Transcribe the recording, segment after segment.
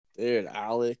Dude,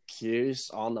 Alec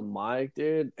Cuse on the mic,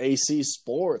 dude. AC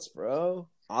Sports, bro.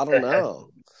 I don't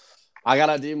know. I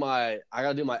gotta do my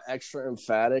extra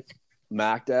emphatic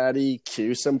Mac Daddy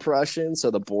Cuse impression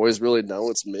so the boys really know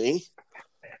it's me.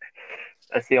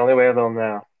 That's the only way they'll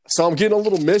know. So I'm getting a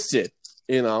little misted.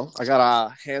 I got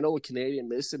a handle of Canadian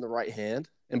mist in the right hand,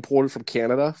 imported from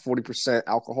Canada, 40%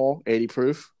 alcohol, 80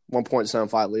 proof,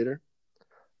 1.75 liter.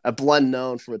 A blend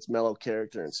known for its mellow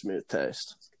character and smooth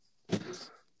taste.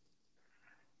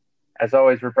 As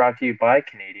always, we're brought to you by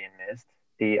Canadian Mist,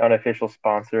 the unofficial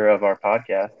sponsor of our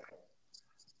podcast.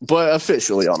 But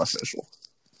officially unofficial.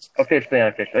 Officially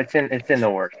unofficial. It's in the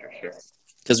works for sure.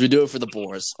 Because we do it for the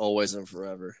boys, always and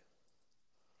forever.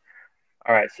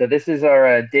 All right, so this is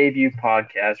our debut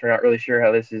podcast. We're not really sure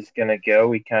how this is going to go.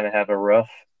 We kind of have a rough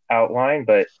outline,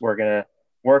 but we're going to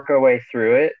work our way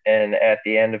through it. And at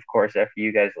the end, of course, after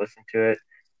you guys listen to it,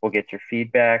 we'll get your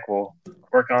feedback. We'll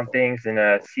work on things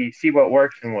and see what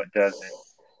works and what doesn't.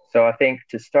 So I think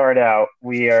to start out,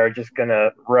 we are just going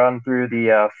to run through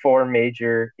the four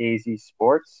major AZ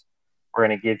sports. We're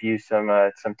going to give you some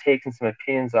takes and some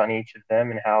opinions on each of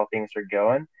them and how things are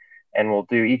going. And we'll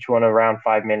do each one around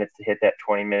 5 minutes to hit that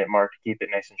 20-minute mark to keep it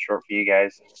nice and short for you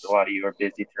guys. A lot of you are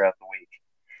busy throughout the week.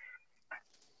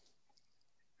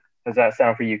 Does that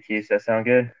sound for you, Cuse? Does that sound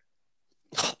good?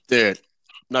 Dude,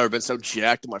 never been so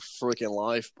jacked in my freaking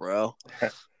life, bro.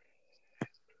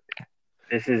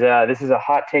 This is a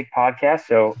hot take podcast,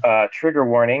 so trigger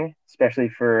warning, especially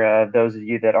for those of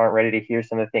you that aren't ready to hear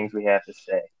some of the things we have to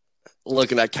say.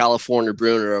 Looking at California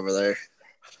Bruner over there.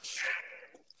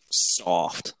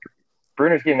 Soft.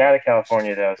 Bruner's getting out of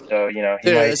California though, so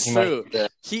it's true.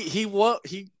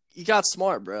 He got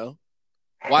smart, bro.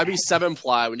 Why be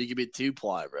 7-ply when you can be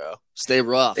 2-ply, bro? Stay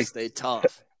rough, stay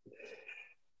tough.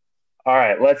 All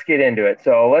right, let's get into it.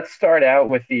 So let's start out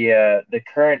with the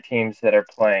current teams that are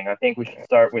playing. I think we should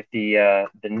start with the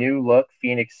new look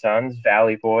Phoenix Suns,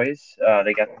 Valley Boys.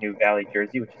 They got the new Valley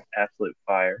jersey, which is absolute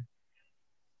fire.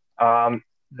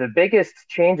 The biggest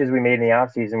changes we made in the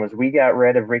offseason was we got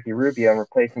rid of Ricky Rubio and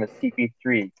replaced him with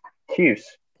CP3. Cuse,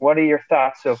 what are your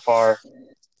thoughts so far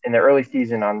in the early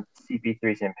season on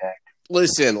CP3's impact?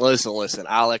 Listen,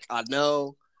 Alec. I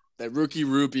know that Ricky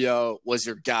Rubio was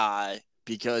your guy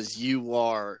because you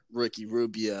are Ricky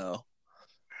Rubio.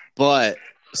 But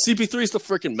CP3 is the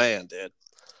freaking man, dude.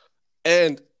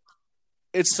 And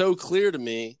it's so clear to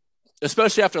me,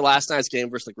 especially after last night's game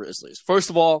versus the Grizzlies. First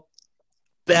of all,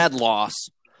 bad loss.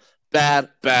 Bad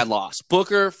loss.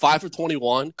 Booker, 5 for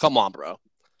 21. Come on, bro.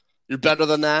 You're better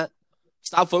than that.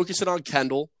 Stop focusing on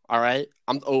Kendall, all right?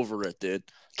 I'm over it, dude.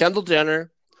 Kendall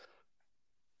Jenner.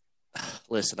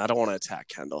 Listen, I don't want to attack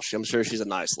Kendall. I'm sure she's a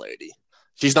nice lady.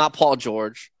 She's not Paul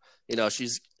George.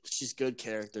 She's good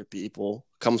character, people.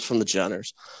 Comes from the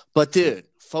Jenners. But, dude,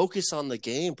 focus on the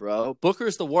game, bro.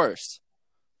 Booker's the worst.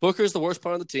 Booker's the worst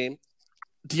part of the team.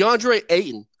 DeAndre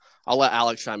Ayton. I'll let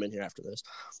Alex chime in here after this.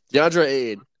 DeAndre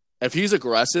Ayton. If he's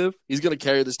aggressive, he's going to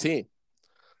carry this team.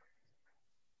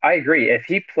 I agree. If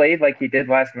he played like he did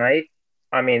last night,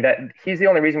 he's the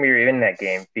only reason we were in that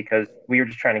game because we were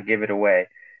just trying to give it away.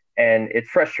 And it's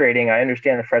frustrating. I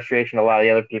understand the frustration of a lot of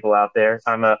the other people out there.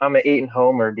 I'm an Ayton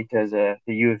homer because of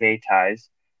the U of A ties.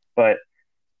 But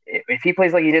if he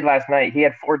plays like he did last night, he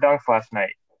had 4 dunks last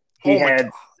night. He had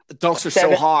God. The dunks are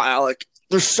so hot, Alec.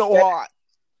 They're so hot.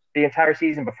 The entire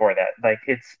season before that. Like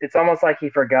it's almost like he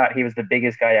forgot he was the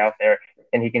biggest guy out there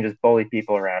and he can just bully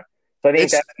people around. So I think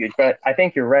that's huge. But I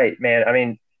think you're right,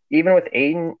 man. Even with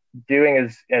Aiden doing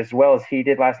as well as he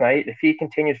did last night, if he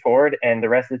continues forward and the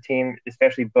rest of the team,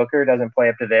 especially Booker, doesn't play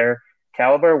up to their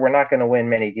caliber, we're not going to win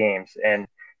many games. And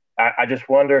I just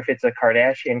wonder if it's a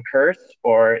Kardashian curse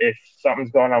or if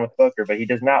something's going on with Booker, but he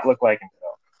does not look like himself.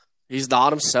 He's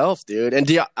not himself, dude. And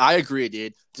I agree,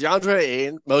 dude. DeAndre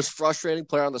Ayton, most frustrating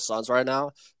player on the Suns right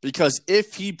now, because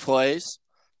if he plays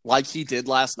like he did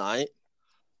last night,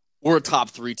 we're a top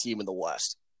 3 team in the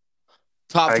West.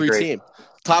 Top 3 team.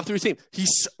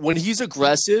 When he's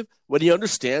aggressive, when he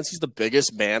understands he's the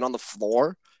biggest man on the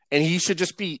floor, and he should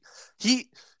just be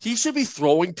he should be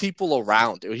throwing people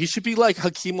around, dude. He should be like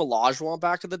Hakeem Olajuwon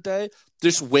back in the day,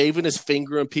 just waving his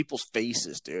finger in people's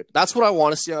faces, dude. That's what I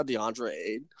want to see on DeAndre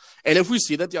Ayton. And if we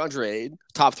see that DeAndre Ayton,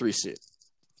 top 3 seed.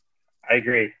 I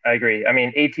agree.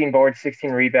 18 boards,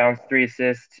 16 rebounds, 3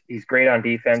 assists. He's great on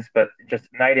defense, but just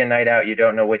night in, night out, you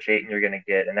don't know which Ayton you're going to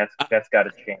get, and that's got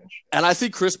to change. And I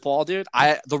think Chris Paul, dude,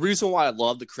 the reason why I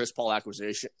love the Chris Paul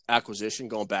acquisition,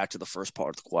 going back to the first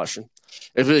part of the question,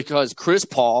 is because Chris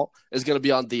Paul is going to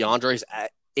be on DeAndre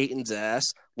Ayton's ass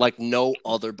like no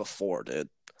other before, dude.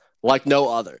 Like no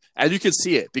other. And you can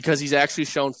see it because he's actually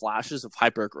shown flashes of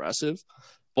hyper-aggressive.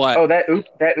 But Oh, that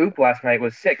oop last night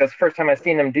was sick. That's the first time I've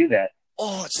seen them do that.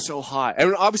 oh, it's so high.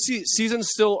 And obviously, season's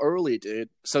still early, dude.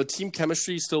 So team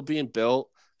chemistry is still being built.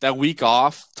 That week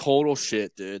off, total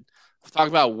shit, dude. Talk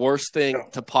about worst thing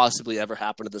to possibly ever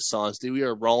happen to the Suns, dude. We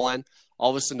were rolling.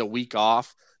 All of a sudden, a week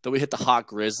off. Then we hit the hot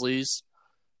Grizzlies.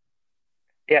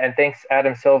 Yeah, and thanks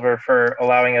Adam Silver for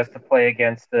allowing us to play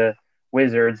against the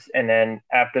Wizards, and then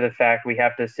after the fact, we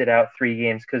have to sit out 3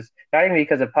 games because not even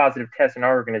because of positive tests in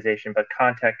our organization, but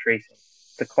contact tracing.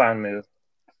 The clown move.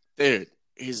 Dude,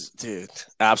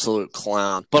 absolute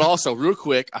clown. But also, real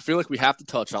quick, I feel like we have to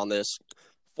touch on this.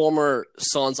 Former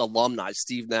Suns alumni,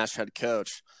 Steve Nash, head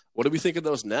coach. What do we think of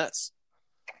those Nets?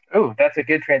 Oh, that's a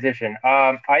good transition.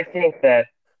 I think that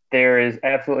there is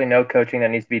absolutely no coaching that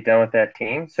needs to be done with that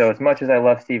team. So as much as I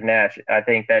love Steve Nash, I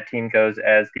think that team goes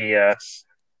as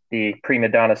the prima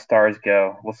donna stars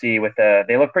go. We'll see. With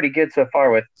they look pretty good so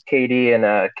far with KD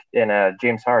and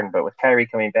James Harden, but with Kyrie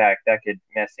coming back, that could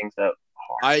mess things up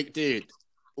hard. Dude,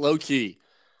 low key,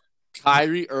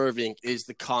 Kyrie Irving is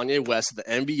the Kanye West of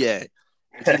the NBA.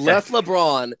 He left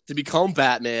LeBron to become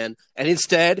Batman, and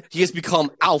instead he has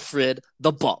become Alfred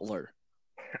the Butler.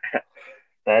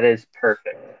 That is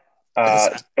perfect.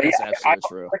 That's but yeah, absolutely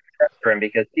true. For him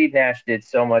because Steve Nash did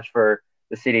so much for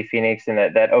the city of Phoenix and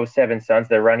that 07 Suns,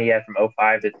 the run he had from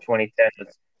 05 to 2010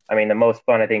 was, I mean, the most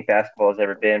fun I think basketball has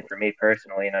ever been for me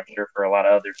personally, and I'm sure for a lot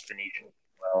of other Phoenicians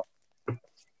as well.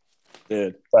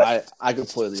 Dude, but, I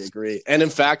completely agree. And in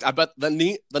fact, I bet the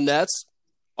Nets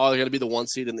are going to be the 1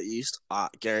 seed in the East,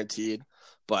 guaranteed.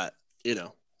 But,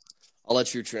 I'll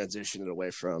let you transition it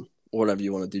away from whatever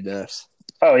you want to do next.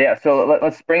 Oh, yeah. So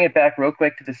let's bring it back real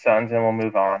quick to the Suns, and we'll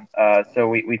move on. So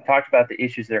we talked about the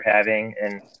issues they're having,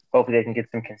 and hopefully they can get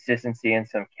some consistency and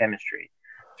some chemistry.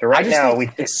 So right now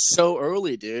it's so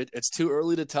early, dude. It's too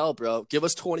early to tell, bro. Give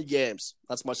us 20 games.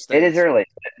 That's much. It is early,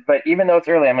 but even though it's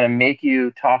early, I'm going to make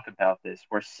you talk about this.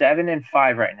 We're 7-5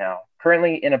 right now,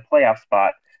 currently in a playoff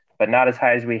spot, but not as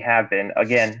high as we have been.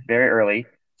 Again, very early.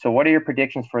 So what are your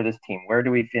predictions for this team? Where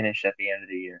do we finish at the end of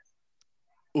the year?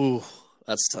 Ooh,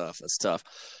 that's tough. That's tough.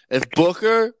 If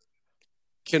Booker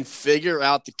can figure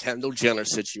out the Kendall Jenner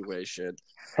situation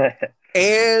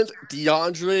and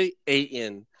DeAndre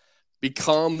Ayton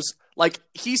becomes like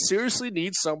he seriously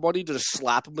needs somebody to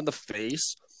slap him in the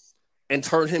face and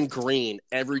turn him green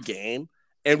every game,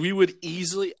 and we would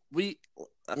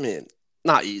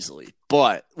not easily,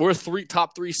 but we're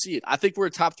top 3 seed. I think we're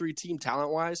a top 3 team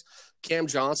talent wise. Cam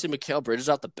Johnson, Mikal Bridges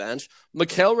out the bench.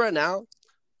 Mikal right now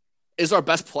is our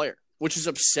best player, which is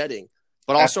upsetting,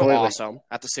 but also awesome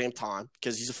at the same time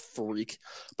because he's a freak.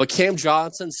 But Cam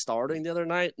Johnson starting the other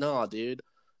night, no, dude.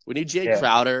 We need Jay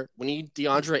Crowder. We need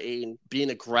DeAndre Ayton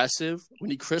being aggressive. We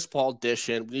need Chris Paul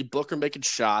dishing. We need Booker making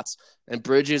shots. And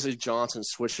Bridges and Johnson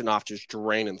switching off, just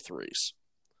draining threes.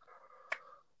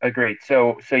 Agreed.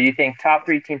 So you think top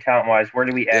 3 team talent-wise, where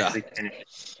do we actually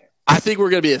finish? I think we're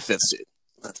going to be a 5th seed.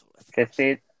 That's what I think. 5th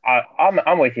seed?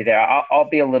 I'm with you there. I'll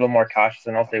be a little more cautious,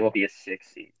 and I'll say we'll be a 6th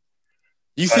seed.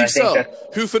 You think so?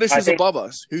 Who finishes above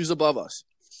us? Who's above us?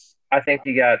 I think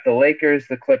you got the Lakers,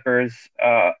 the Clippers.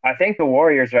 I think the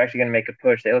Warriors are actually going to make a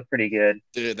push. They look pretty good.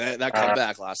 Dude, that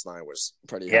comeback last night was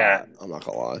pretty hot. I'm not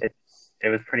going to lie. It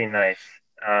was pretty nice.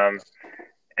 And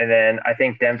then I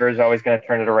think Denver is always going to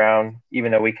turn it around,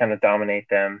 even though we kind of dominate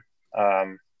them.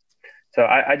 So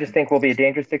I just think we'll be a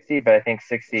dangerous 6 seed, but I think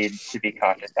 6 seed should be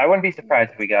cautious. I wouldn't be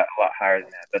surprised if we got a lot higher than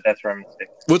that, but that's where I'm going to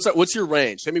stick. What's your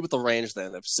range? Hit me with the range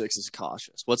then if 6 is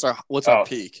cautious. What's our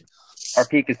peak? Our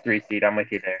peak is 3 seed. I'm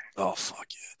with you there. Oh, fuck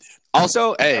yeah, dude.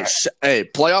 Also,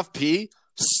 playoff P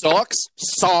sucks,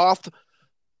 soft.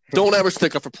 Don't ever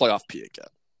stick up for playoff P again.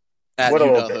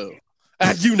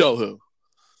 And you know who.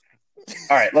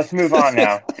 All right, let's move on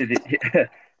now to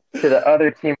the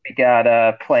other team we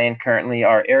got playing currently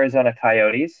are Arizona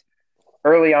Coyotes.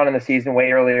 Early on in the season,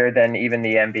 way earlier than even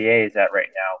the NBA is at right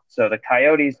now. So the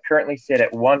Coyotes currently sit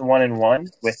at 1-1-1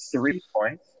 with 3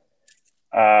 points.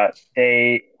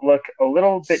 They look a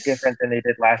little bit different than they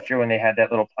did last year when they had that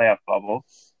little playoff bubble.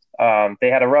 They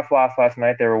had a rough loss last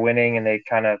night. They were winning, and they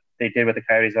did what the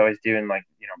Coyotes always do and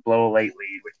blow a late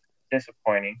lead, which is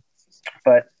disappointing.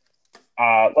 But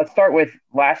let's start with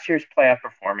last year's playoff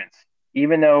performance.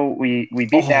 Even though we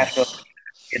beat Nashville.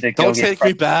 Don't take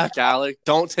me back, Alec.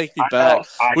 Don't take me back.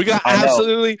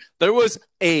 There was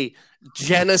a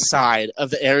genocide of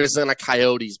the Arizona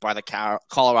Coyotes by the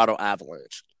Colorado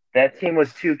Avalanche. That team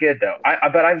was too good, though.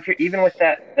 But I'm sure even with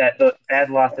that bad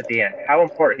loss at the end, how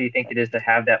important do you think it is to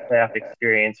have that playoff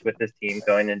experience with this team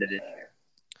going into this year?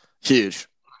 Huge.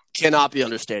 Cannot be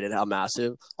understated how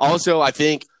massive. Also, I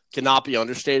think cannot be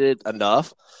understated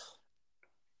enough.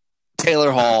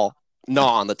 Taylor Hall not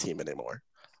on the team anymore.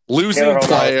 Taylor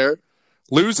Hall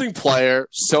Losing player,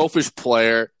 selfish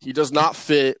player. He does not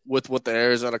fit with what the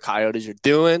Arizona Coyotes are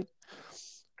doing.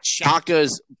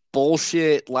 Shaka's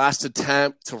bullshit last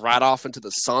attempt to ride off into the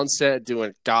sunset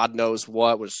doing God knows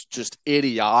what was just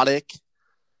idiotic.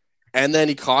 And then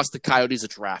he cost the Coyotes a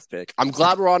draft pick. I'm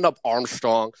glad we're on up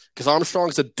Armstrong because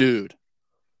Armstrong's a dude.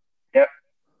 Yep.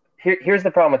 Here's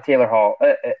the problem with Taylor Hall.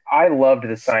 I loved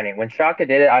the signing. When Shaka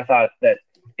did it, I thought that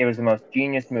it was the most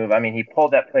genius move. I mean, he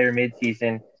pulled that player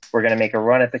midseason. We're going to make a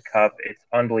run at the Cup. It's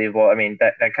unbelievable. I mean,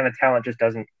 that kind of talent just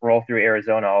doesn't roll through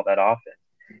Arizona all that often.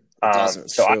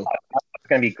 So I thought it's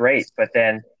going to be great. But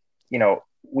then,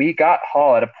 we got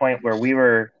Hall at a point where we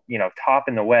were, top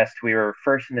in the West. We were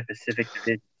first in the Pacific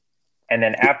Division. And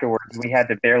then afterwards, we had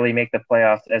to barely make the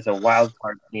playoffs as a wild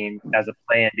card team, as a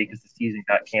play-in, because the season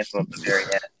got canceled at the very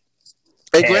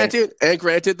end. And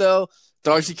granted, though,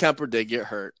 Darcy Kemper did get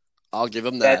hurt. I'll give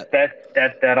him that.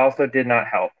 That also did not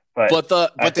help. But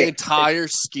the entire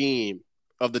scheme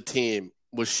of the team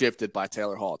was shifted by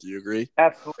Taylor Hall. Do you agree?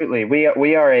 Absolutely.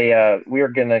 We are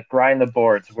gonna grind the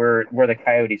boards. We're the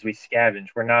Coyotes. We scavenge.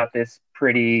 We're not this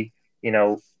pretty,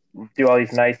 do all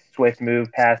these nice swift move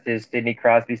passes, Sidney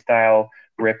Crosby style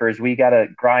rippers. We gotta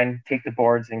grind, take the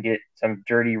boards, and get some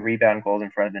dirty rebound goals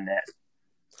in front of the net.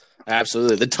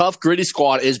 Absolutely. The tough, gritty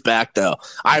squad is back, though.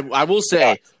 I will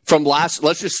say from let's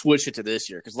just switch it to this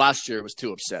year because last year was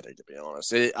too upsetting, to be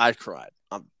honest. I cried.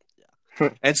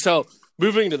 And so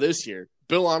moving to this year,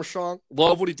 Bill Armstrong,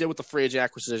 love what he did with the free agent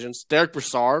acquisitions. Derek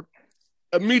Brassard,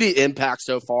 immediate impact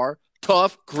so far.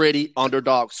 Tough, gritty,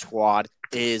 underdog squad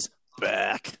is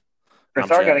back.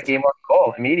 Brassard got a game-winning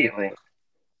goal immediately.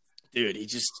 Dude,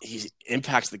 he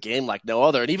impacts the game like no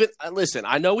other. And even, listen,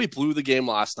 I know we blew the game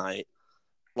last night.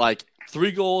 Like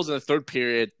 3 goals in the third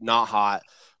period, not hot.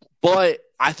 But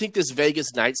I think this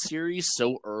Vegas night series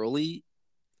so early,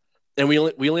 and we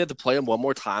only have to play them one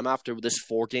more time after this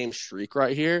 4-game streak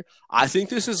right here. I think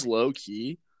this is low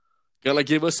key gonna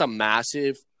give us a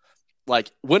massive,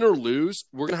 like, win or lose.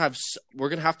 We're gonna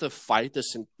have to fight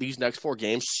these next 4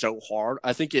 games so hard.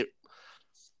 I think it's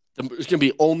gonna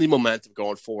be only momentum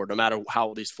going forward, no matter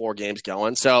how these 4 games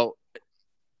going. So.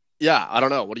 Yeah, I don't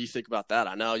know. What do you think about that?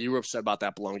 I know you were upset about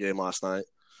that blown game last night.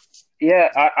 Yeah,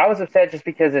 I was upset just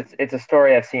because it's a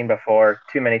story I've seen before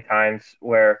too many times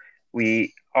where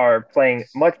we are playing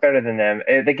much better than them.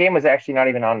 The game was actually not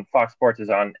even on Fox Sports;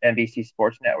 it's on NBC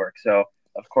Sports Network. So,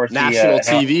 of course, national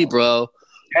TV, bro.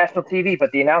 National TV,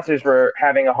 but the announcers were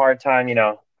having a hard time,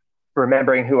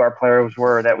 remembering who our players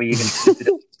were that we even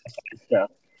stuff.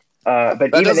 But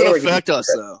that doesn't affect us,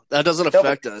 though. That doesn't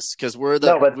affect us because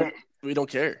we don't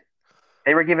care.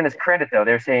 They were giving us credit, though.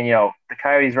 They were saying, the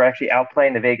Coyotes were actually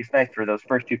outplaying the Vegas Knights for those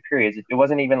first 2 periods. It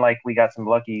wasn't even like we got some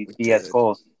lucky BS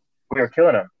goals. We were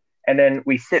killing them. And then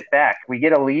we sit back. We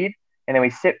get a lead, and then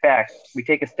we sit back. We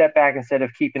take a step back instead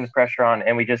of keeping the pressure on,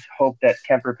 and we just hope that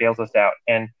Kemper bails us out.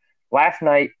 And last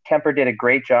night, Kemper did a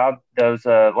great job. Those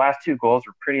last 2 goals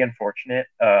were pretty unfortunate.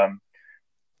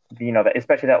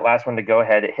 Especially that last one to go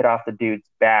ahead. It hit off the dude's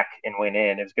back and went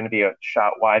in. It was going to be a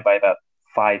shot wide by about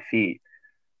 5 feet.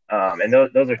 And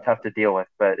those are tough to deal with,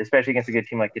 but especially against a good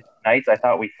team like the Knights, I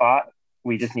thought we fought.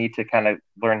 We just need to kind of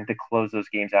learn to close those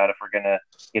games out if we're going to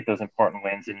get those important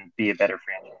wins and be a better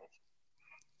franchise.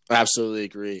 Absolutely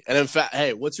agree. And in fact,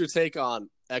 hey, what's your take on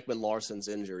Ekman Larsson's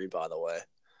injury, by the way?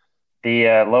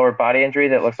 The lower body injury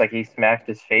that looks like he smacked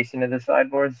his face into the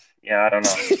sideboards? Yeah, I don't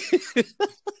know.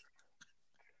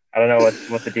 I don't know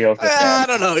what the deal is with that.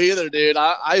 I don't know either, dude.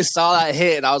 I saw that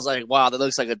hit, and I was like, wow, that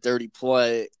looks like a dirty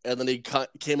play. And then he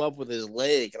came up with his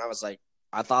leg, and I was like,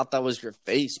 I thought that was your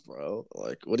face, bro.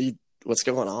 Like, what's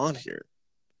going on here?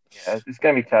 Yeah, it's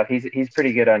going to be tough. He's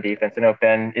pretty good on defense. I know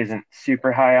Ben isn't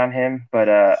super high on him, but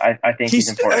I think he's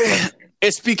important.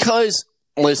 It's because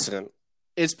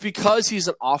he's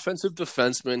an offensive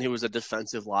defenseman who was a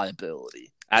defensive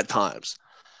liability at times.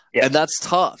 Yeah. And that's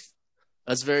tough.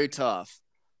 That's very tough.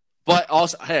 But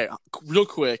also, hey, real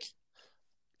quick,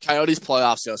 Coyotes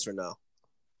playoffs, yes or no?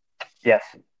 Yes.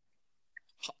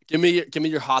 Give me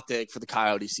your hot take for the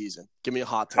Coyote season. Give me a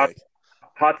hot take.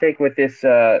 Hot take with this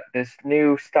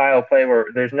new style play where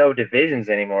there's no divisions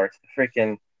anymore. It's the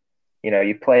freaking,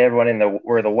 you play everyone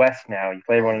we're the West now. You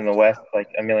play everyone in the West like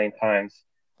a million times.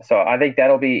 So I think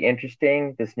that'll be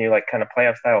interesting. This new kind of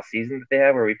playoff style season that they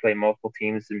have where we play multiple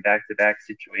teams in back-to-back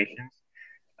situations.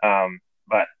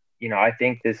 But I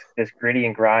think this gritty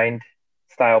and grind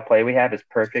style play we have is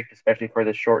perfect, especially for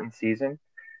this shortened season.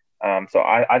 So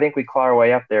I think we claw our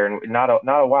way up there, and not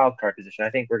a wild card position.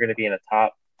 I think we're going to be in a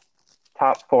top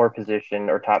 4 position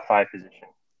or top 5 position.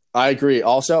 I agree.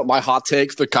 Also, my hot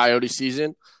take for the Coyote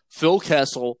season: Phil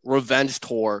Kessel, revenge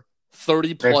tour,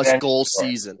 30-plus goal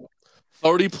season.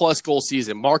 30-plus goal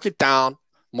season. Mark it down.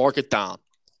 Mark it down.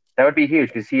 That would be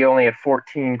huge because he only had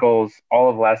 14 goals all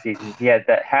of last season. He had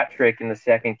that hat trick in the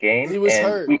second game. He was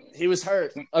hurt. He was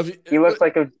hurt. He looks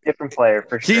like a different player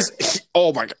for sure.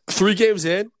 Oh, my God. 3 games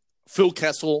in, Phil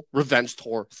Kessel, revenge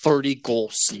tour,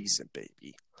 30-goal season,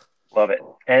 baby. Love it.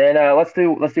 And then let's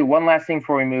do one last thing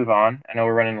before we move on. I know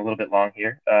we're running a little bit long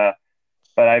here,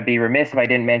 but I'd be remiss if I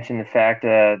didn't mention the fact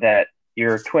that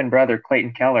your twin brother,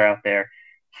 Clayton Keller, out there,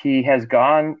 he has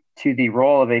gone to the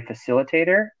role of a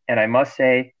facilitator, and I must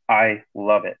say I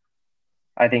love it.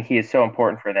 I think he is so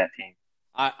important for that team.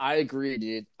 I agree,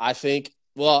 dude. I think,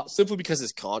 well, simply because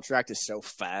his contract is so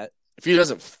fat, if he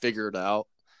doesn't figure it out,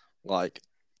 like,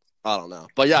 I don't know.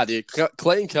 But yeah, dude,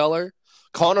 Clayton Keller,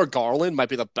 Connor Garland might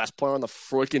be the best player on the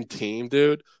freaking team,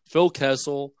 dude. Phil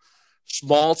Kessel,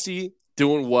 Schmaltzy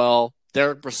doing well,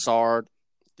 Derek Brassard.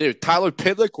 Dude, Tyler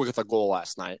Pitlick with a goal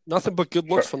last night. Nothing but good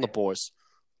looks from the boys.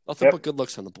 Nothing but good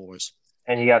looks from the boys.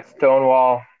 And you got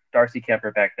Stonewall, Darcy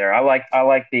Kemper back there. I like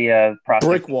the prospect.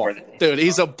 Brick wall. Dude,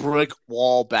 he's a brick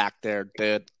wall back there,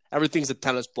 dude. Everything's a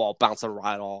tennis ball bouncing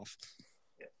right off.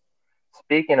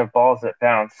 Speaking of balls that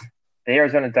bounce, the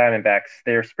Arizona Diamondbacks,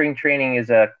 their spring training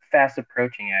is fast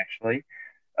approaching, actually.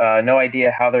 No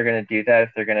idea how they're going to do that, if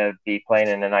they're going to be playing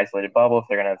in an isolated bubble, if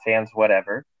they're going to have fans,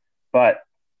 whatever. But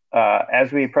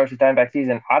as we approach the Diamondback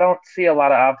season, I don't see a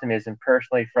lot of optimism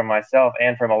personally from myself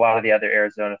and from a lot of the other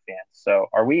Arizona fans. So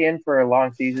are we in for a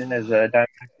long season as a Diamondback?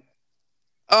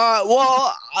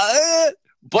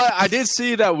 But I did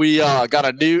see that we got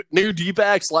a new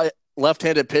D-backs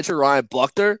left-handed pitcher, Ryan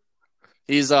Buckner.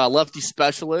 He's a lefty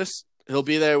specialist. He'll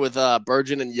be there with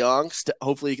Bergen and Young.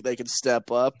 Hopefully they can step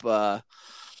up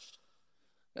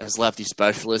as lefty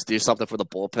specialist, do something for the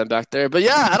bullpen back there. But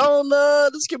yeah, I don't know.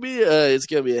 It's gonna be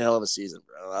a hell of a season,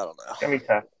 bro. I don't know. It's gonna be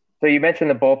tough. So you mentioned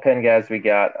the bullpen guys we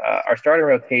got. Our starting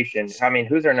rotation. I mean,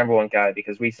 who's our number one guy?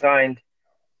 Because we signed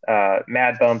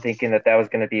Mad Bum thinking that was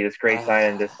going to be this great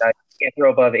sign, and this guy can't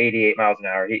throw above 88 miles an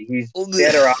hour. He's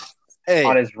better off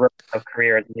on his run of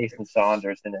career as Mason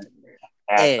Saunders than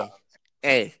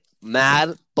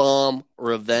Mad Bum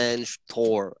Revenge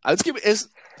Tour. Let's give it's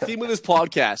theme of this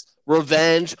podcast.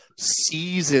 Revenge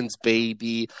seasons,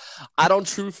 baby. I don't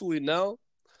truthfully know.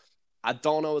 I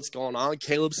don't know what's going on.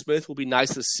 Caleb Smith will be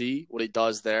nice to see what he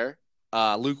does there.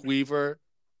 Luke Weaver,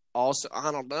 also,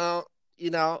 I don't know.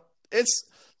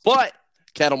 But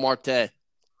Kettle Marte.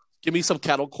 Give me some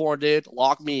kettle corn, dude.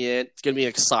 Lock me in. It's going to be an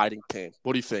exciting team.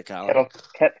 What do you think, Alan?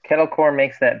 Kettle corn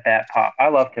makes that bat pop. I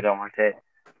love Kettle Marte.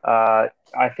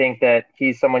 I think that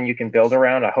he's someone you can build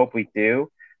around. I hope we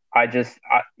do.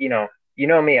 You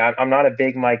know me. I'm not a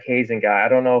big Mike Hazen guy. I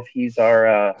don't know if he's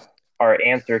our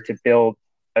answer to build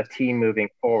a team moving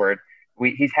forward.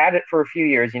 He's had it for a few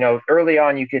years. Early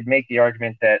on, you could make the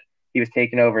argument that he was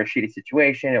taking over a shitty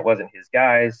situation. It wasn't his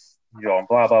guys, and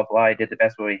blah, blah, blah. He did the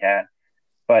best what he had.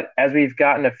 But as we've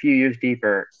gotten a few years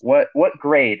deeper, what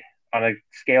grade on a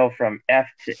scale from F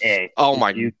to A? Oh,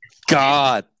 my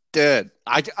God, dude.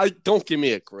 I don't give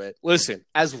me a grade. Listen,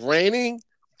 as reigning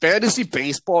fantasy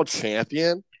baseball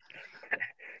champion.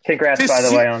 Congrats, by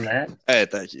the way, on that. Hey,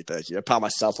 thank you. I pat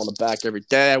myself on the back every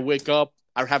day. I wake up.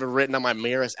 I have it written on my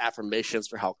mirror as affirmations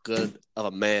for how good of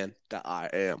a man that I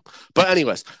am. But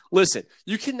anyways, listen,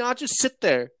 you cannot just sit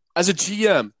there as a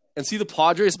GM and see the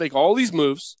Padres make all these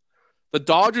moves. The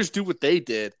Dodgers do what they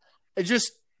did.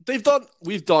 We've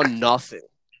done nothing.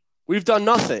 We've done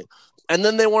nothing. And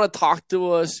then they want to talk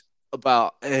to us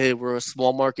about, hey, we're a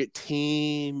small market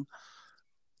team.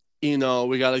 We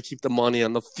got to keep the money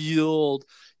on the field.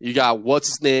 You got, what's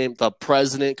his name, the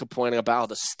president complaining about how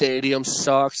the stadium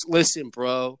sucks. Listen,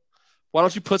 bro, why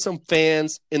don't you put some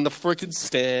fans in the freaking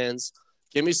stands?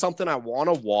 Give me something I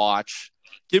want to watch.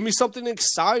 Give me something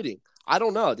exciting. I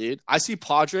don't know, dude. I see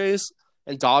Padres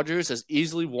and Dodgers as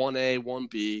easily 1A,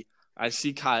 1B. I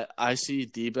see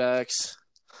D-backs.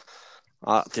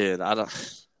 Dude,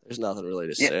 there's nothing really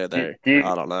to say there. Dude,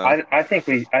 I don't know. I think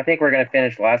we're going to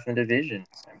finish last in the division.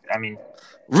 I mean,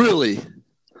 really?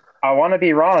 I want to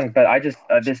be wrong, but I just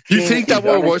this team. You think that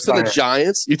we're worse than the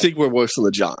Giants? You think we're worse than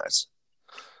the Giants?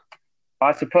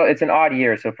 I suppose it's an odd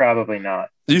year, so probably not.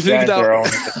 You think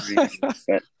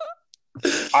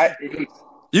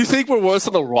you think we're worse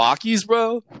than the Rockies,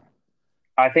 bro?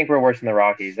 I think we're worse than the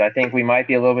Rockies. I think we might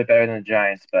be a little bit better than the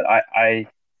Giants, but I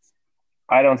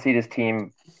don't see this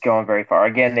team going very far.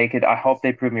 Again, I hope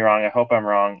they prove me wrong. I hope I'm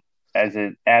wrong. As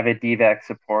an avid D-back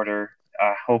supporter,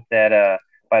 I hope that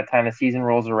by the time the season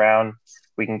rolls around,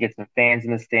 we can get some fans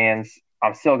in the stands.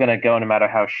 I'm still going to go no matter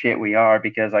how shit we are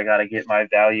because I got to get my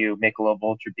value Michelob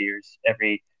Ultra beers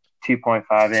every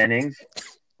 2.5 innings.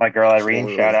 My girl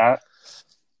Irene, shout out.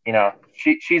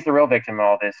 She's the real victim of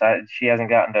all this. She hasn't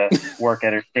gotten to work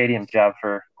at her stadium job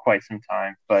for quite some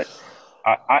time. But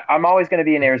I'm always going to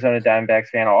be an Arizona Diamondbacks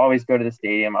fan. I'll always go to the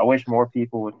stadium. I wish more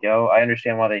people would go. I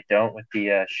understand why they don't with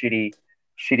the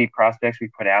shitty prospects we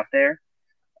put out there.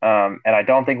 And I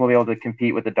don't think we'll be able to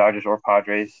compete with the Dodgers or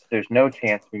Padres. There's no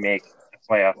chance we make the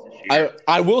playoffs this year.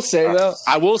 I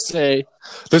will say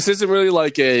this isn't really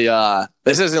like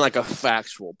this isn't like a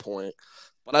factual point,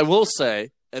 but I will say,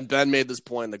 and Ben made this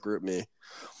point in the group me.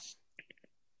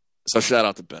 So shout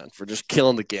out to Ben for just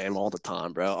killing the game all the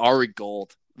time, bro. Ari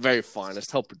Gold, very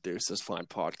finest, help produce this fine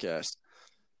podcast.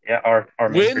 Yeah, our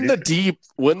when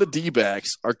the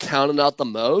D-backs are counting out the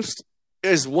most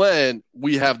is when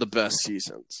we have the best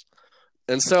seasons.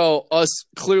 And so us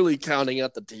clearly counting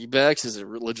out the D-backs as a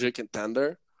legit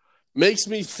contender makes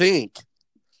me think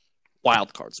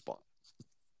wild card spot.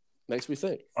 Makes me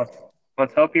think.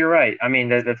 Let's hope you're right. I mean,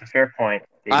 that's a fair point.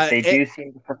 They do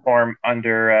seem to perform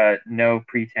under no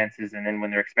pretenses, and then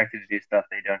when they're expected to do stuff,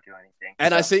 they don't do anything.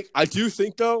 And I do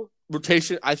think though,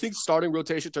 rotation. I think starting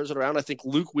rotation turns it around. I think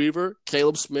Luke Weaver,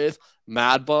 Caleb Smith,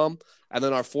 Mad Bum, and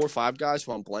then our 4 or 5 guys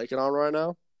who I'm blanking on right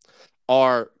now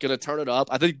are gonna turn it up.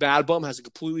 I think Mad Bum has a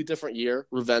completely different year,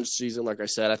 revenge season. Like I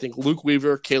said, I think Luke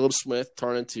Weaver, Caleb Smith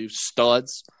turn into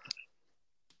studs.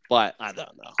 But I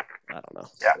don't know.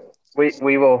 Yeah.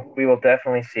 We will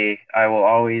definitely see. I will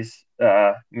always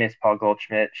miss Paul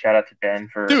Goldschmidt. Shout out to Ben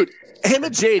for him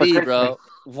and JD, bro.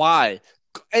 Why?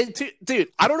 And dude,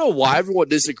 I don't know why everyone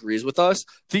disagrees with us.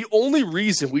 The only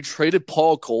reason we traded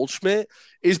Paul Goldschmidt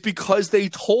is because they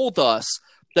told us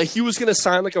that he was going to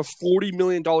sign like a $40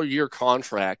 million a year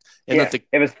contract, and that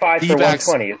it was 5 for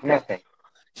 120. It's nothing.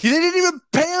 He didn't even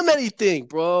pay him anything,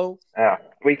 bro. Yeah,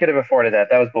 we could have afforded that.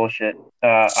 That was bullshit.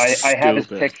 I have his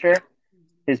picture.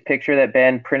 His picture that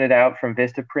Ben printed out from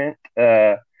Vistaprint,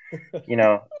 that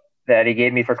he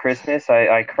gave me for Christmas.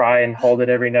 I cry and hold it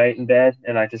every night in bed,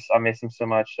 and I miss him so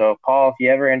much. So, Paul, if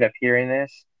you ever end up hearing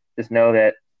this, just know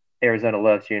that Arizona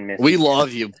loves you and misses you. We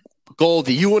love you.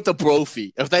 Goldie, you want the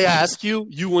Brophy. If they ask you,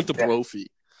 you want the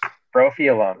Brophy. Brophy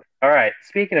alum. All right,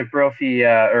 speaking of Brophy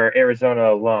or Arizona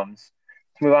alums,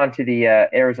 let's move on to the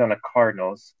Arizona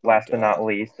Cardinals. Last but not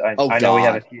least, I know we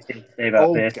have a few things to say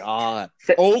about this.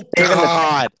 Oh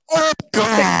God!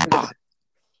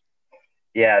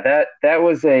 Yeah, that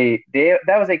was a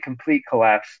complete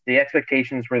collapse. The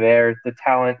expectations were there. The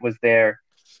talent was there.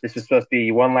 This was supposed to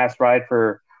be one last ride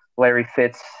for Larry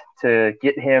Fitz to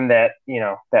get him that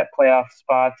playoff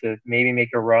spot to maybe make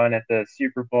a run at the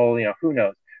Super Bowl. Who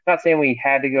knows? I'm not saying we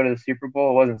had to go to the Super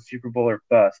Bowl. It wasn't Super Bowl or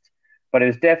bust. But it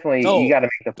was definitely you got to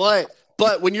make the.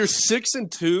 But when you're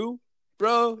 6-2,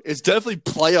 bro, it's definitely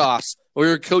playoffs, or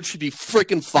your coach should be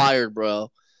freaking fired,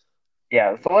 bro.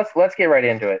 Yeah, so let's get right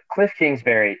into it. Kliff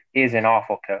Kingsbury is an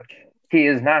awful coach. He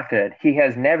is not good. He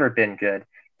has never been good,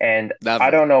 and I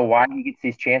don't know why he gets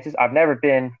these chances. I've never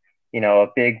been, a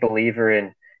big believer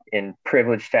in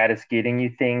privilege status getting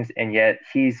you things, and yet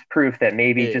he's proof that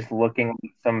maybe just looking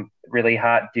like some really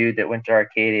hot dude that went to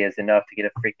Arcadia is enough to get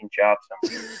a freaking job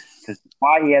somewhere. Because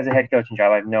why he has a head coaching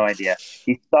job, I have no idea.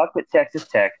 He sucked at Texas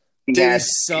Tech. He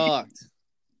sucked.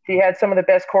 He had some of the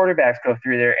best quarterbacks go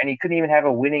through there, and he couldn't even have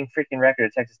a winning freaking record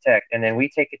at Texas Tech. And then we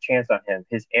take a chance on him.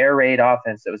 His air raid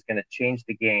offense that was going to change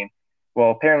the game.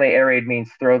 Well, apparently air raid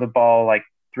means throw the ball like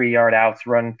 3-yard outs,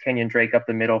 run Kenyon Drake up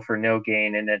the middle for no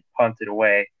gain, and then punt it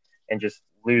away and just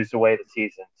lose away the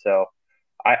season. So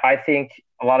I think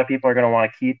a lot of people are going to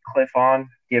want to keep Kliff on,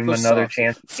 give him another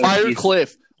chance. Fire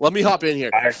Kliff. Let me hop in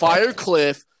here. Fire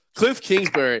Kliff. Kliff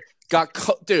Kingsbury got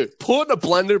put in a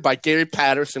blender by Gary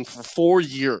Patterson for 4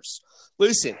 years.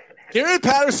 Listen, Gary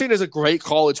Patterson is a great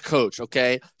college coach,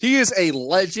 okay? He is a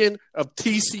legend of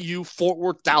TCU, Fort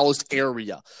Worth, Dallas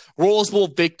area. Rose Bowl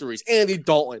victories, Andy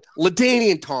Dalton,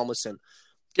 LaDainian Tomlinson.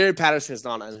 Gary Patterson is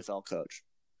not an NFL coach.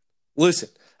 Listen,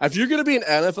 if you're going to be an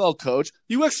NFL coach,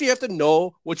 you actually have to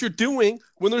know what you're doing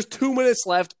when there's 2 minutes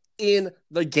left in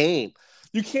the game.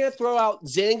 You can't throw out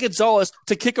Zane Gonzalez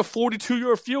to kick a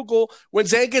 42-yard field goal when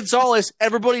Zane Gonzalez,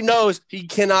 everybody knows he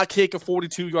cannot kick a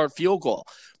 42-yard field goal.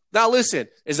 Now, listen,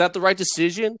 is that the right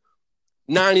decision?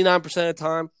 99% of the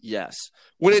time, yes.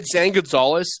 When it's Zane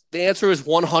Gonzalez, the answer is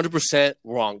 100%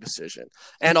 wrong decision.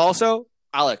 And also,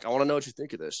 Alec, I want to know what you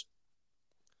think of this.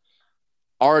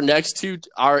 Our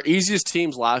easiest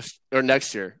teams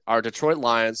next year are Detroit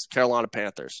Lions, Carolina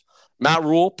Panthers. Matt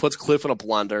Rule puts Kliff in a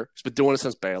blender. He's been doing it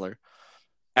since Baylor.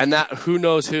 And that who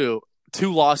knows who,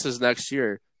 2 losses next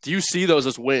year. Do you see those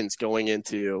as wins going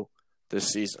into this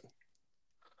season?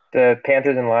 The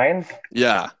Panthers and Lions?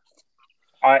 Yeah.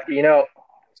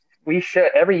 we should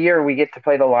every year we get to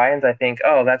play the Lions. I think,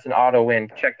 oh, that's an auto win.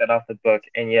 Check that off the book.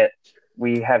 And yet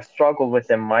we have struggled with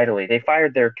them mightily. They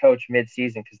fired their coach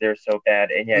mid-season because they were so bad.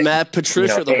 And yet, Matt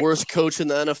Patricia, the worst coach in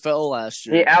the NFL last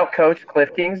year. He outcoached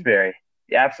Kliff Kingsbury.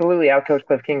 He absolutely outcoached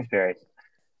Kliff Kingsbury.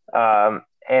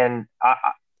 And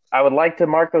I would like to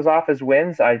mark those off as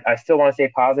wins. I still want to stay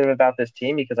positive about this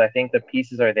team because I think the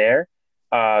pieces are there.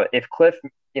 If Kliff,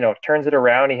 turns it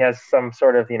around, he has some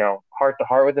sort of, heart to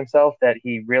heart with himself that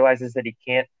he realizes that he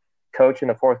can't coach in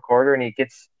the fourth quarter and he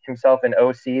gets himself an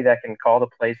OC that can call the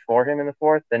plays for him in the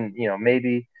fourth, then,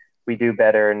 maybe we do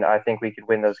better. And I think we could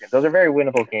win those games. Those are very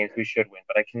winnable games. We should win,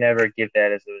 but I can never give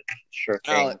that as a sure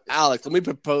thing. Alex, let me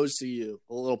propose to you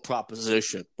a little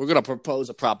proposition. We're going to propose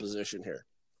a proposition here.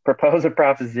 Propose a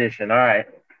proposition. All right.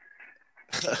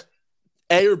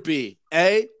 A or B?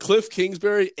 A, Kliff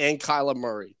Kingsbury and Kyler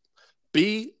Murray.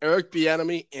 B, Eric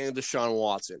Bieniemy and Deshaun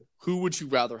Watson. Who would you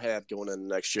rather have going into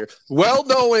next year? Well,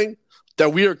 knowing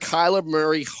that we are Kyler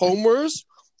Murray homers,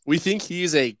 we think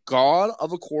he's a god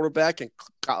of a quarterback, and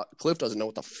Kliff doesn't know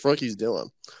what the frick he's doing.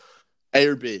 A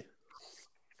or B?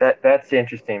 That's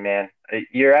interesting, man.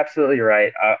 You're absolutely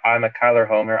right. I'm a Kyler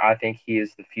homer. I think he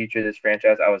is the future of this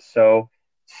franchise. I was so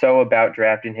about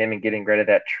drafting him and getting rid of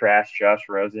that trash Josh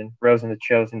Rosen. Rosen had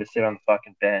chosen to sit on the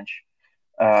fucking bench.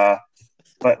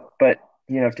 But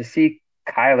to see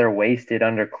Kyler wasted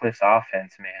under Kliff's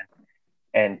offense, man,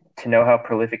 and to know how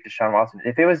prolific Deshaun Watson is.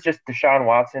 If it was just Deshaun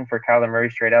Watson for Kyler Murray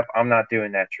straight up, I'm not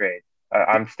doing that trade.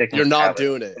 I'm sticking with Kyler.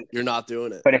 Doing it. You're not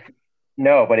doing it. But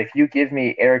if you give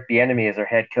me Eric Bieniemy as our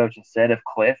head coach instead of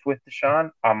Kliff with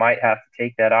Deshaun, I might have to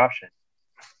take that option.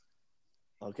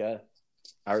 Okay.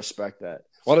 I respect that.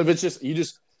 What if it's just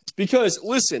because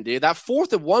listen, dude, that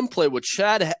 4th and 1 play with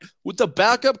Chad with the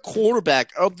backup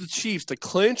quarterback of the Chiefs to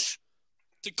clinch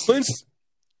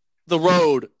the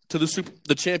road to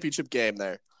the championship game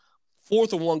there.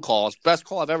 4th and 1 call is best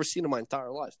call I've ever seen in my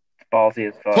entire life. Ballsy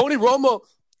as fuck. Tony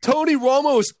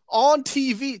Romo's on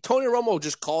TV. Tony Romo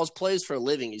just calls plays for a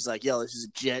living. He's like, yo, this is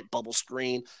a jet bubble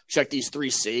screen. Check these 3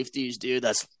 safeties, dude.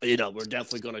 That's, we're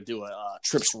definitely going to do a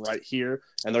trips right here,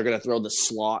 and they're going to throw the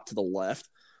slot to the left.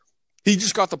 He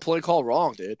just got the play call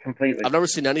wrong, dude. Completely. I've never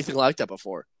seen anything like that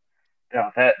before.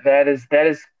 No, that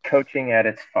is coaching at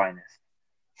its finest.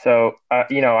 So,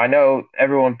 I know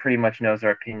everyone pretty much knows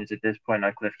our opinions at this point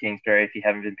on Kliff Kingsbury. If you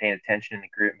haven't been paying attention in the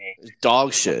group me,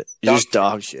 dog shit.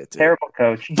 Dog shit. Dude. Terrible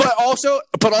coach. But also,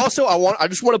 I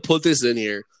just want to put this in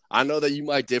here. I know that you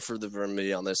might differ from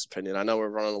me on this opinion. I know we're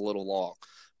running a little long,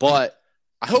 but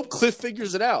I hope Kliff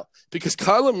figures it out because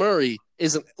Kyler Murray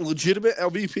is a legitimate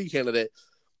MVP candidate.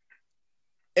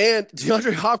 And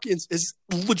DeAndre Hopkins is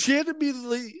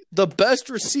legitimately the best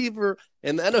receiver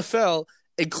in the NFL,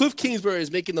 and Kliff Kingsbury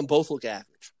is making them both look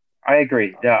average. I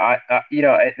agree. Yeah,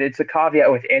 it's a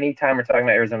caveat with any time we're talking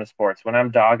about Arizona sports. When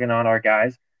I'm dogging on our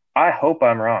guys, I hope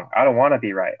I'm wrong. I don't want to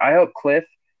be right. I hope Kliff,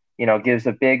 gives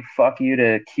a big fuck you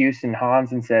to Cuse and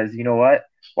Hanss and says, you know what?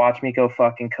 Watch me go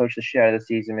fucking coach the shit out of the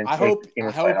season. And I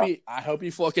hope he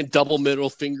fucking double middle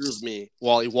fingers me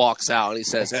while he walks out and he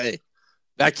says, hey.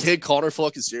 That kid called her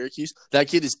fucking Syracuse. That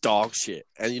kid is dog shit.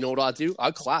 And you know what I'd do?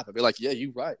 I'd clap. I'd be like, yeah,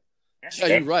 you're right. Yeah,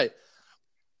 you're right.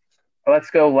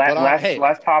 Let's go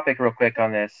last topic real quick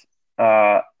on this.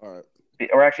 All right.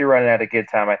 We're actually running out of good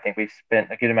time. I think we've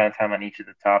spent a good amount of time on each of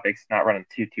the topics, not running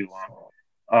too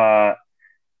long.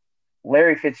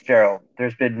 Larry Fitzgerald,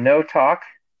 there's been no talk,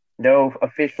 no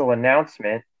official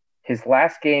announcement. His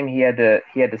last game, he had to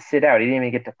sit out. He didn't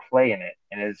even get to play in it.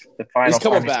 And the final. He's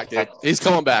coming back, dude. He's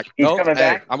coming back. Coming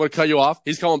back. I'm gonna cut you off.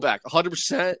 He's coming back.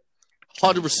 100%.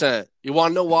 100%. You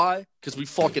want to know why? Because we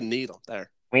fucking need him there.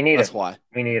 We need him. That's why.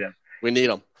 We need him. We need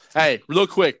him. Hey, real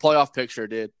quick, playoff picture,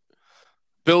 dude.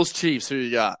 Bills, Chiefs. Who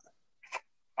you got?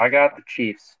 I got the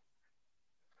Chiefs.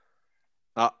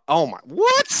 Oh my!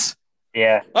 What?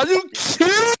 Yeah. Are you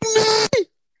kidding me?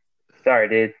 Sorry,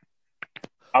 dude.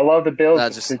 I love the Bills.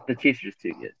 The Chiefs are just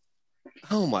too good.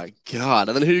 Oh my god!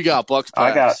 And then who you got? Bucks.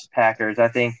 I got Packers. I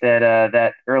think that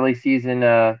that early season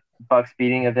Bucks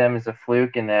beating of them is a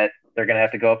fluke, and that they're gonna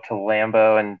have to go up to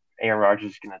Lambeau, and Aaron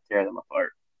Rodgers is gonna tear them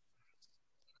apart.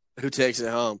 Who takes it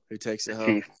home? Chiefs.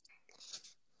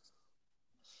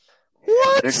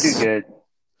 What? They're too good.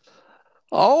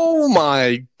 Oh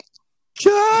my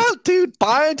god, dude!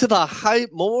 Buy into the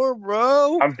hype more,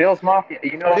 bro. I'm Bills Mafia.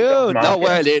 You know, dude. No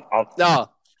way, dude. No.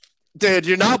 Dude,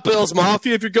 you're not Bills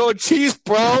Mafia if you're going Chiefs,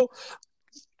 bro.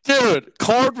 Dude,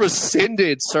 card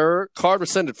rescinded, sir. Card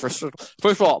rescinded. First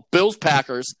of all, Bills,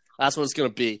 Packers. That's what it's going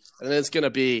to be. And then it's going to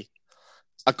be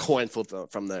a coin flip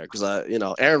from there. Because,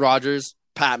 Aaron Rodgers,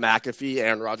 Pat McAfee,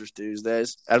 Aaron Rodgers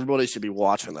Tuesdays. Everybody should be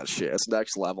watching that shit. It's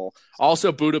next level.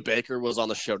 Also, Buda Baker was on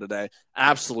the show today.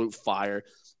 Absolute fire.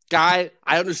 Guy,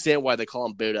 I understand why they call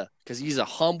him Buda, because he's a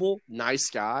humble, nice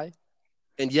guy,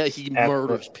 and yet he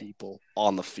murders people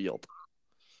on the field.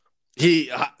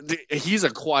 He's a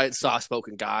quiet,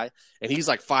 soft-spoken guy, and he's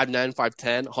like 5'9",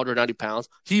 5'10", 190 pounds.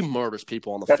 He murders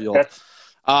people on the field.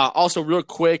 Also, real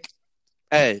quick,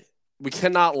 hey, we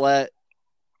cannot let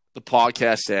the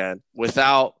podcast end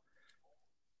without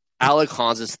Alec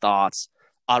Hans's thoughts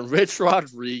on Rich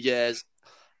Rodriguez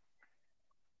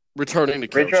returning to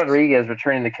coaching. Rich Rodriguez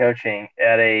returning to coaching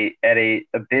at a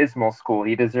abysmal school.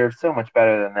 He deserves so much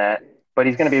better than that. But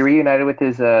he's going to be reunited with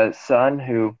his son,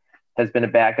 who has been a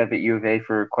backup at U of A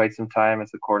for quite some time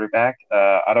as the quarterback.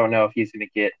 I don't know if he's going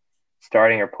to get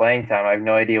starting or playing time. I have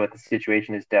no idea what the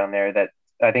situation is down there. That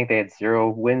I think they had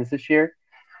 0 wins this year.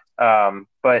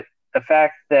 But the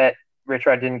fact that Rich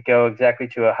Rod didn't go exactly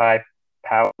to a high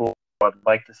power level I'd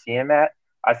like to see him at,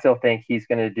 I still think he's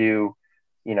going to do,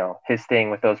 his thing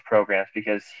with those programs,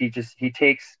 because he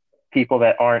takes people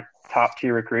that aren't top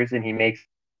tier recruits and he makes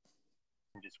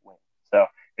them just win. So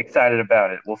excited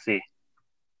about it. We'll see.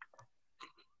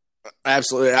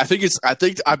 Absolutely.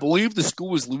 I believe the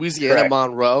school is Louisiana Correct.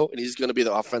 Monroe, and he's going to be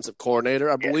the offensive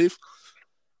coordinator, I believe.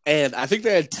 And I think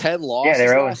they had 10 losses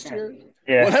last year.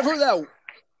 Yeah.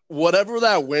 Whatever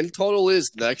that win total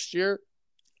is next year,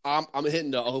 I'm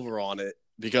hitting the over on it,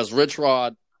 because Rich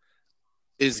Rod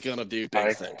is going to do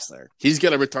big things there. He's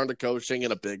going to return to coaching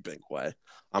in a big, big way.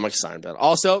 I'm excited about it.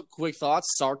 Also, quick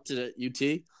thoughts. Sark to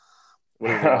UT. What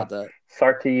do you think about that?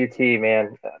 Sark to UT,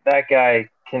 man. That guy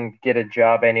can get a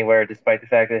job anywhere, despite the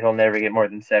fact that he'll never get more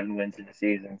than 7 wins in a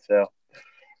season. So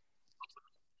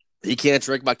he can't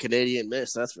drink my Canadian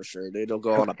Mist, that's for sure, dude. He'll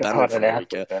go on a bender for a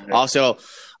weekend. Also,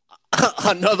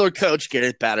 another coach,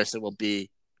 Gary Patterson, will be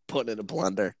putting in a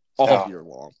blender all year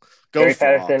long. Gary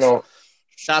Patterson will.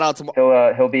 Shout out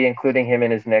to he'll be including him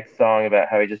in his next song about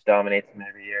how he just dominates them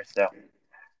every year. So,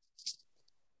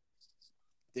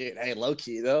 dude, hey, low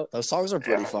key though, those songs are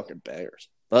pretty fucking bangers.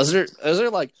 Those are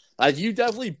like you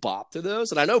definitely bop to those,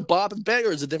 and I know bop and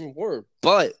banger is a different word,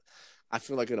 but I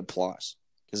feel like it applies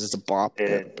because it's a bop.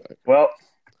 Well,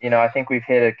 I think we've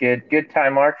hit a good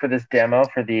time mark for this demo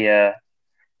for the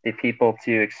people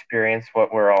to experience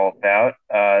what we're all about.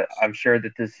 I'm sure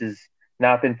that this has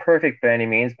not been perfect by any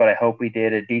means, but I hope we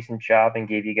did a decent job and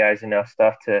gave you guys enough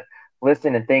stuff to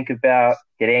listen and think about,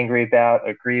 get angry about,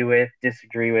 agree with,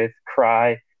 disagree with,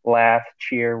 cry, laugh,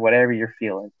 cheer, whatever you're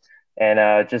feeling.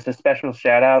 And just a special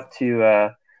shout out to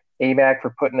AMAC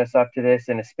for putting us up to this,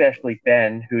 and especially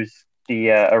Ben, who's the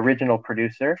original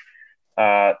producer.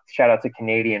 Shout out to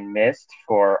Canadian Mist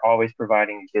for always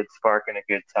providing a good spark and a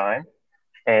good time.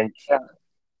 And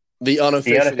the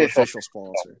unofficial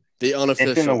sponsor. The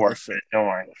unofficial. It's in the works. Don't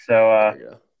worry.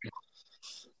 So,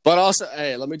 but also,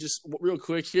 hey, let me just real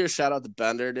quick here. Shout out to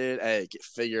Bender, dude. Hey,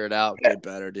 figure it out. Get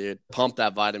better, dude. Pump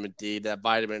that vitamin D, that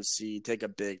vitamin C. Take a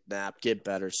big nap. Get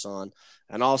better, son.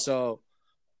 And also,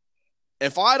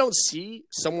 if I don't see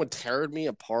someone tearing me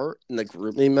apart in the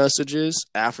group me messages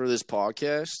after this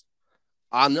podcast,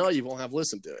 I know you won't have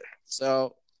listened to it.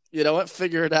 So, you know what?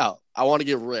 Figure it out. I want to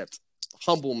get ripped.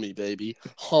 Humble me, baby.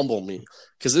 Humble me.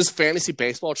 Because this fantasy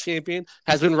baseball champion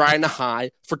has been riding a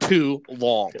high for too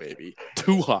long, baby.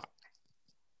 Too hot.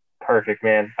 Perfect,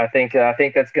 man. I think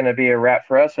that's going to be a wrap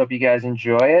for us. Hope you guys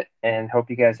enjoy it, and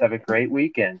hope you guys have a great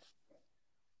weekend.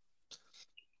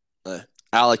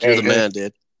 Alec, you're the man,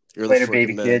 dude. You're Later, the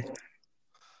baby man. kid.